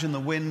 Imagine the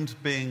wind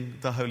being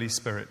the Holy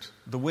Spirit.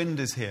 The wind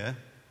is here.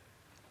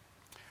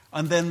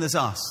 And then there's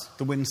us,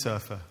 the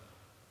windsurfer.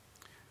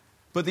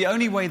 But the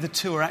only way the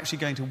two are actually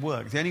going to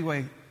work, the only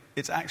way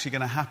it's actually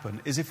going to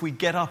happen, is if we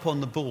get up on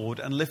the board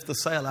and lift the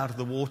sail out of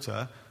the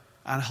water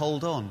and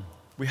hold on.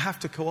 We have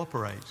to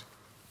cooperate.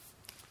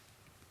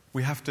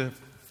 We have to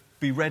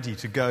be ready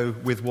to go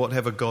with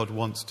whatever God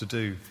wants to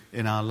do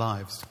in our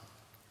lives.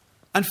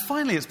 And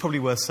finally, it's probably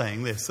worth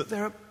saying this,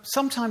 that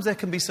sometimes there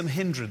can be some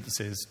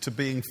hindrances to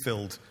being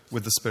filled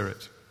with the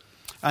Spirit.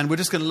 And we're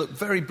just going to look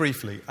very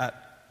briefly at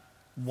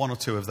one or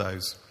two of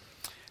those.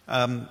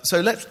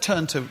 So let's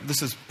turn to,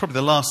 this is probably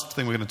the last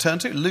thing we're going to turn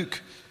to,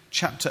 Luke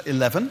chapter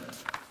 11.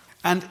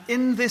 And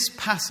in this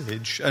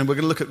passage, and we're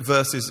going to look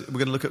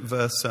at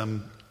verse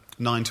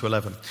 9 to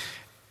 11.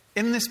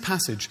 In this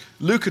passage,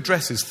 Luke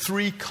addresses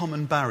three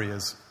common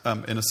barriers,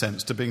 in a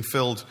sense, to being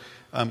filled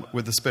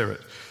with the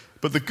Spirit.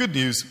 But the good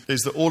news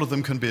is that all of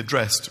them can be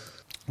addressed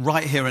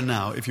right here and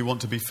now if you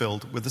want to be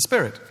filled with the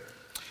Spirit.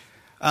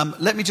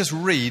 Let me just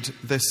read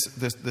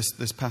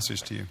this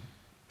passage to you.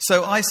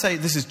 So I say,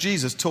 this is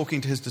Jesus talking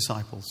to his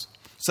disciples.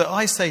 So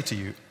I say to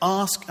you,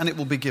 ask and it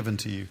will be given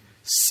to you.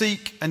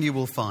 Seek and you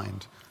will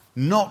find.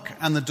 Knock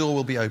and the door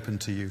will be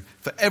opened to you.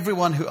 For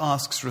everyone who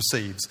asks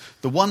receives.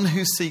 The one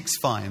who seeks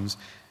finds.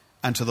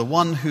 And to the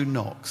one who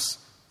knocks,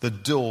 the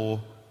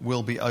door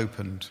will be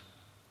opened.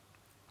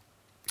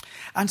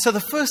 And so the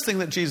first thing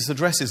that Jesus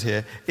addresses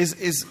here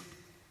is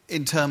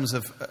in terms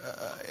of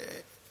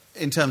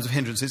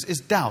hindrances, is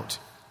doubt.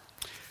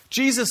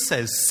 Jesus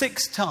says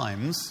 6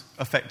 times,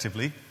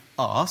 effectively,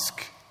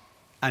 ask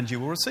and you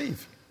will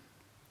receive.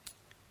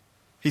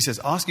 He says,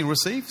 ask and you will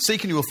receive,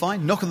 seek and you will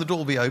find, knock and the door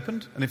will be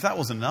opened. And if that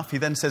wasn't enough, he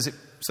then says it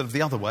sort of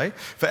the other way.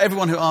 For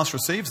everyone who asks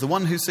receives, the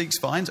one who seeks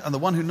finds, and the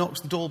one who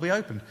knocks the door will be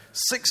opened.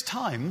 6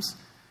 times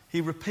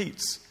he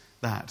repeats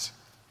that.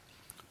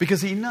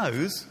 Because he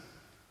knows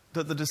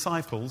that the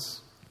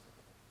disciples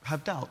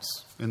have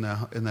doubts in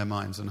their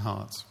minds and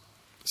hearts.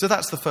 So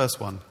that's the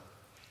first one.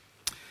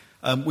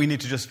 We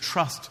need to just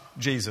trust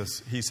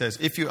Jesus. He says,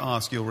 if you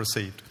ask, you'll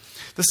receive.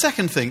 The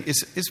second thing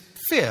is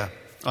fear,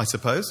 I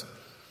suppose.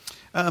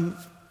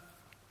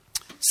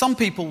 Some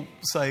people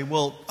say,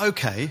 well,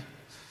 okay,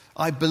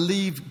 I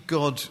believe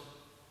God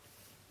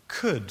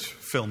could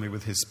fill me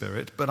with his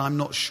Spirit, but I'm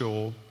not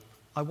sure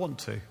I want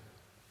to.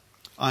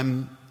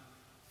 I'm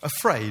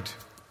afraid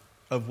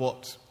of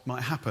what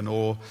might happen,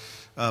 or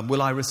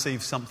will I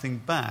receive something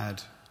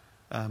bad?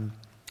 And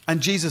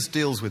Jesus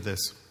deals with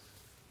this.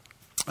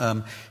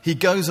 He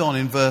goes on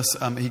in verse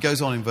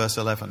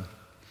 11.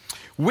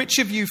 Which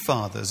of you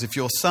fathers, if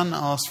your son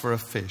asks for a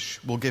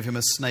fish, will give him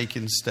a snake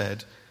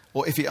instead?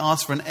 Or if he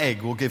asks for an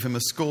egg, will give him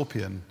a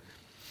scorpion?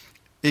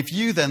 If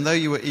you then, though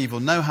you are evil,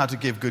 know how to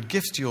give good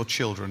gifts to your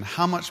children,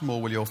 how much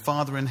more will your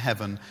Father in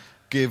heaven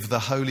give the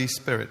Holy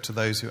Spirit to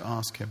those who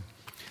ask him?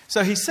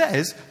 So he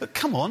says, but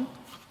come on,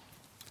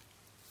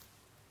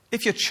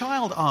 if your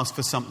child asked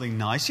for something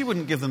nice, you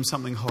wouldn't give them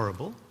something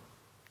horrible.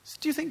 So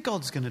do you think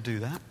God's going to do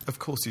that? Of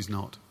course he's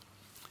not.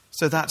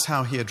 So that's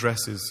how he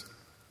addresses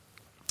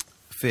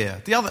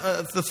fear.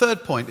 The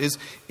third point is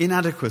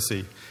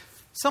inadequacy.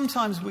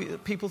 Sometimes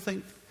people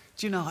think,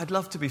 do you know, I'd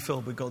love to be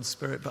filled with God's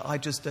Spirit, but I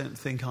just don't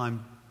think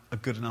I'm a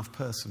good enough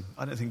person.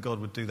 I don't think God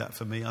would do that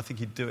for me. I think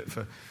he'd do it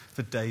for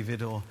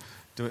David or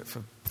do it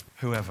for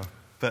whoever.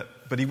 But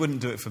he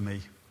wouldn't do it for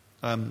me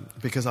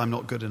because I'm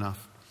not good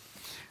enough.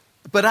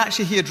 But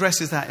actually he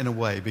addresses that in a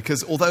way,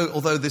 because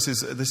although this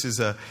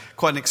is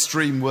quite an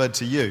extreme word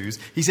to use,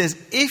 he says,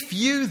 if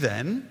you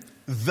then,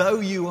 though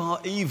you are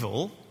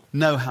evil,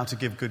 know how to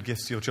give good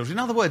gifts to your children.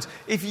 In other words,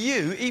 if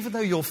you, even though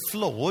you're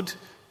flawed,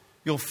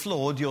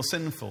 you're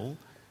sinful,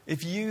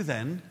 if you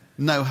then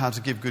know how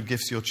to give good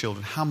gifts to your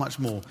children, how much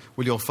more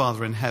will your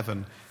Father in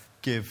heaven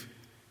give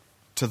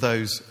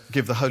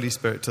the Holy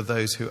Spirit to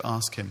those who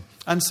ask him?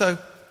 And so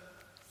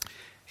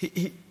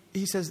he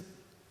says,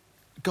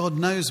 God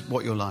knows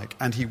what you're like,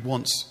 and he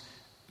wants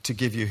to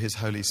give you his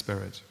Holy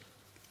Spirit.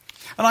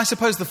 And I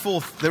suppose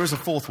there is a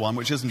fourth one,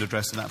 which isn't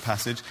addressed in that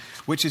passage,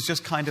 which is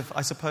just kind of,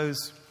 I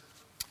suppose,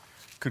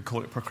 could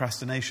call it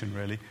procrastination,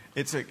 really.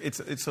 It's I'll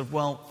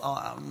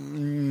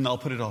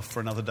put it off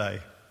for another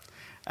day.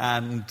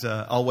 And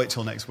I'll wait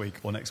till next week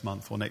or next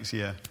month or next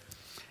year.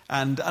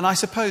 And I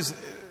suppose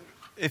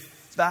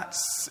if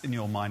that's in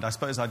your mind, I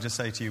suppose I'd just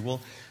say to you, well,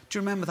 do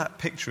you remember that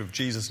picture of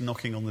Jesus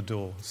knocking on the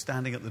door,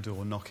 standing at the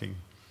door, knocking,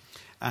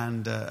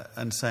 and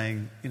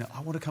saying,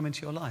 I want to come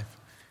into your life.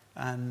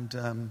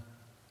 And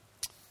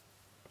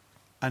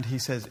he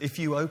says, if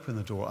you open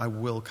the door, I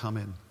will come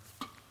in.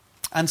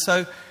 And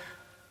so,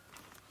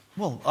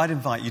 well, I'd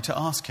invite you to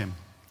ask him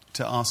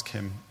to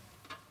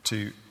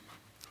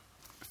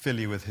fill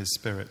you with his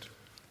Spirit.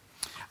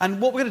 And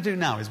what we're going to do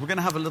now is we're going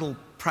to have a little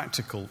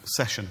practical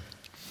session.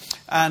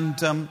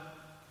 And I'm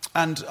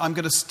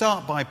going to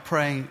start by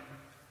praying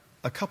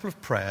a couple of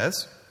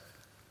prayers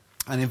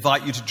and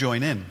invite you to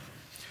join in.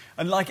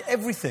 And like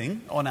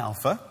everything on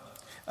Alpha,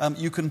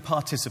 you can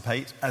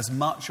participate as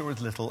much or as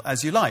little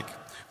as you like.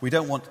 We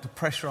don't want to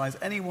pressurize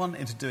anyone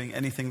into doing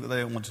anything that they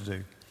don't want to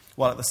do.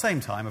 While at the same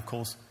time, of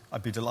course,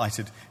 I'd be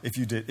delighted if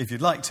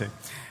you'd like to.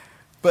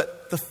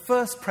 But the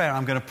first prayer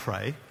I'm going to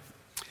pray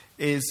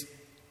is,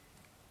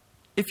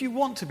 if you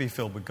want to be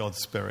filled with God's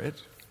Spirit,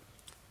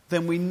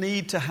 then we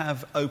need to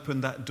have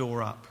opened that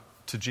door up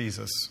to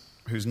Jesus,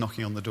 who's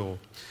knocking on the door.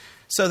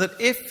 So that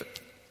if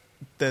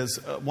there's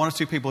one or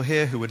two people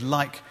here who would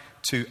like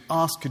to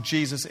ask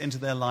Jesus into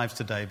their lives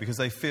today because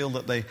they feel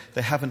that they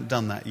haven't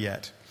done that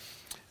yet,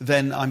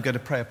 then I'm going to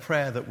pray a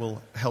prayer that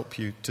will help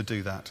you to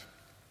do that.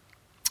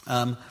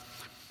 And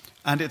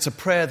it's a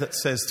prayer that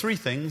says three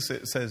things.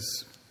 It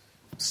says,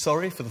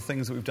 sorry for the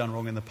things that we've done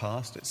wrong in the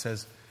past. It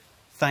says,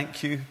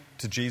 thank you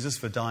to Jesus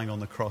for dying on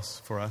the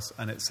cross for us.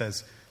 And it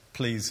says,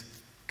 please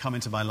come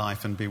into my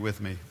life and be with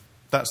me.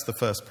 That's the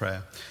first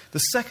prayer. The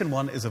second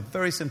one is a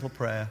very simple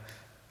prayer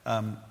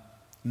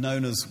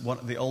known as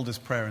the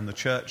oldest prayer in the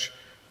church,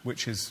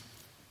 which is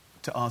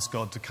to ask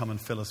God to come and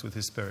fill us with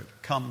his Spirit.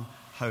 Come,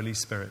 Holy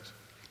Spirit.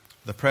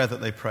 The prayer that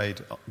they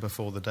prayed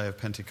before the day of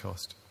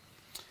Pentecost.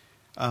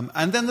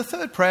 And then the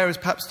third prayer is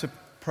perhaps to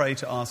pray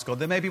to ask God.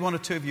 There may be one or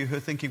two of you who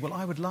are thinking, well,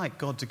 I would like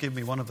God to give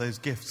me one of those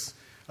gifts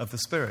of the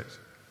Spirit.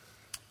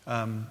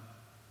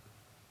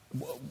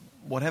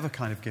 Whatever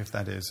kind of gift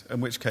that is,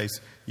 in which case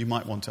you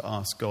might want to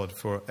ask God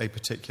for a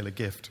particular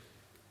gift.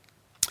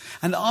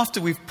 And after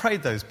we've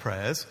prayed those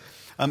prayers,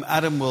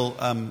 Adam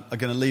are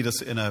going to lead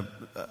us in a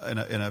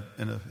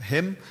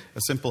hymn,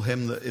 a simple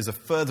hymn that is a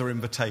further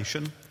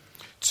invitation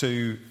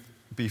to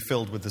be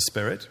filled with the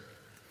Spirit.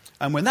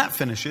 And when that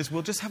finishes,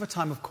 we'll just have a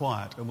time of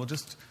quiet, and we'll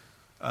just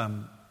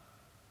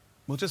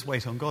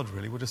wait on God.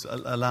 Really, we'll just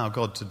allow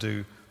God to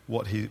do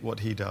what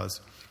he does,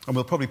 and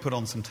we'll probably put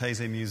on some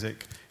Taizé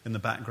music in the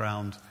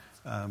background.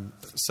 And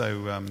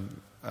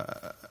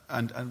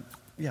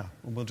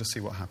we'll just see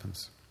what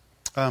happens.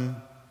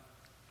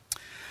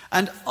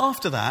 And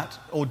after that,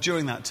 or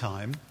during that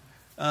time,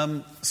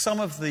 some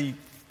of the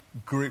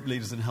group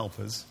leaders and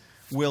helpers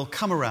will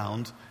come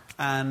around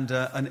and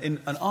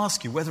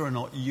ask you whether or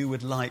not you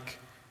would like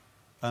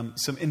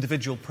some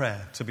individual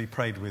prayer to be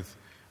prayed with.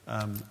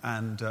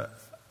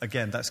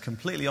 Again, that's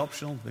completely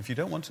optional. If you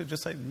don't want to,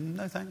 just say,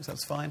 no thanks,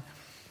 that's fine.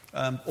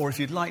 Or if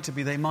you'd like to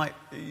be,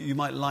 you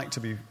might like to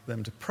be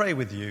them to pray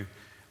with you,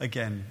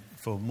 again,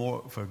 for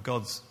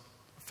God's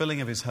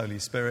filling of his Holy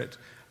Spirit,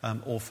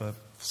 or for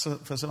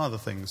some other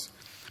things.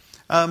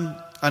 And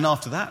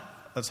after that,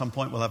 at some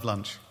point, we'll have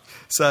lunch.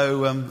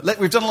 So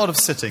we've done a lot of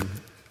sitting.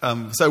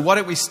 So why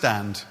don't we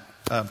stand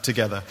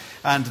together?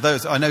 And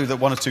those, I know that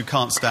one or two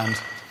can't stand,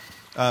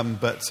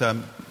 but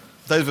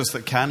those of us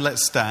that can,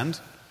 let's stand.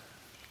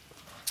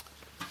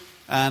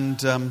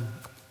 And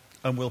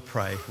we'll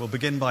pray. We'll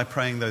begin by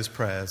praying those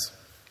prayers.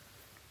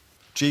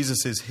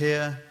 Jesus is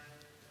here.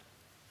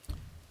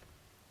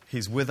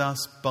 He's with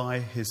us by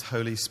his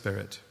Holy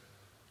Spirit.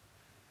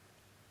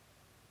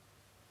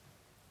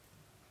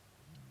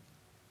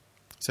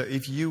 So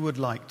if you would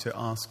like to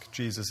ask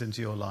Jesus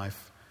into your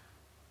life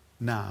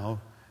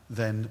now,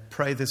 then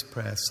pray this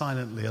prayer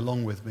silently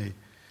along with me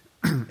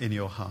in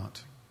your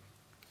heart.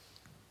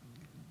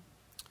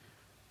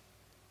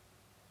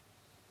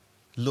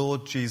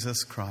 Lord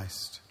Jesus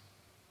Christ,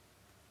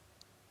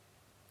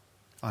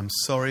 I'm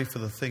sorry for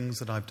the things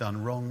that I've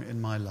done wrong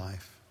in my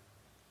life.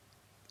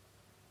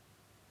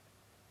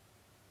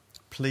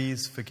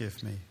 Please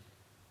forgive me.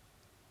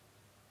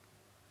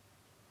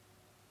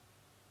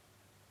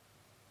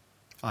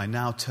 I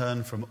now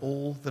turn from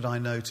all that I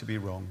know to be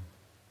wrong.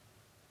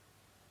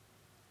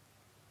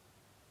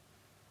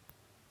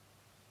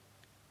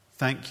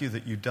 Thank you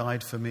that you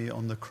died for me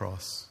on the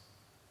cross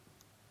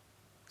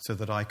so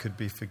that I could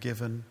be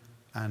forgiven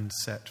and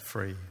set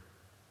free.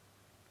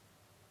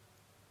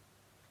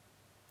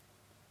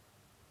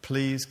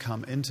 Please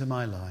come into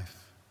my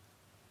life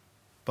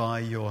by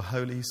your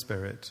Holy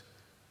Spirit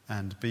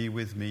and be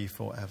with me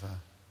forever.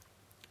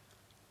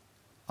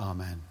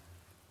 Amen.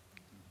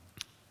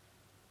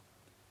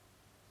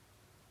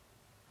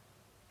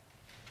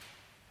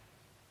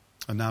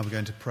 And now we're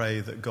going to pray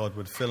that God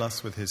would fill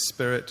us with his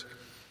Spirit.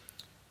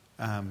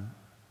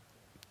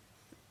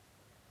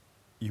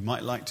 You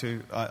might like to,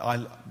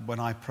 when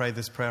I pray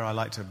this prayer, I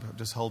like to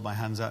just hold my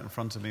hands out in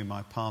front of me,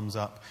 my palms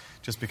up,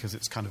 just because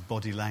it's kind of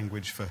body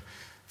language for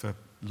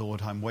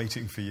Lord, I'm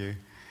waiting for you.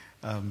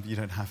 You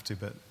don't have to,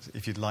 but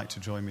if you'd like to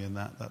join me in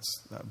that, that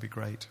would be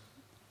great.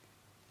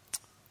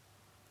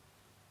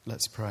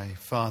 Let's pray.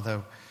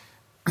 Father,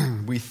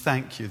 we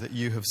thank you that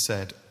you have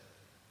said,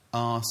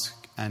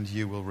 ask and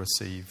you will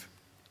receive.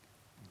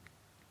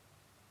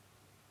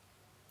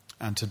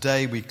 And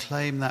today we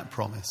claim that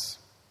promise.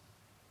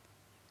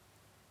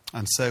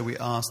 And so we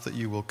ask that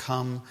you will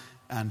come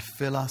and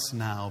fill us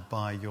now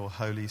by your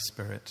Holy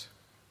Spirit.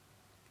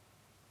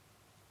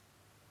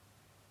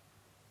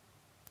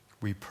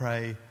 we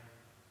pray,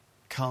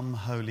 come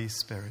Holy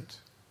Spirit.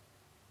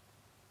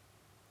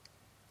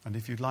 And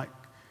if you'd like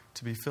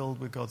to be filled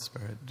with God's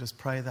Spirit, just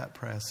pray that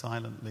prayer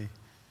silently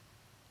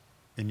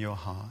in your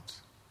heart.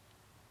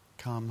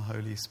 Come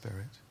Holy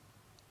Spirit.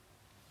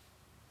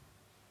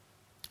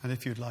 And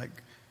if you'd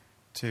like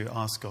to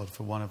ask God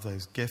for one of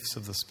those gifts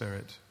of the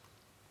Spirit,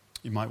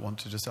 you might want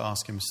to just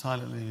ask him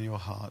silently in your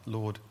heart,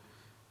 Lord,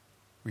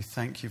 we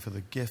thank you for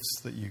the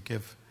gifts that you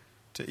give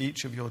to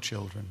each of your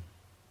children.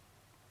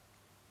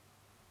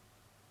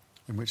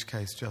 In which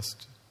case,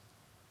 just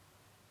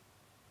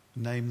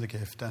name the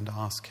gift and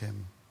ask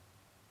him.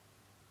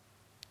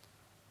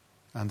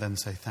 And then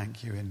say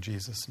thank you in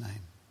Jesus'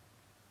 name.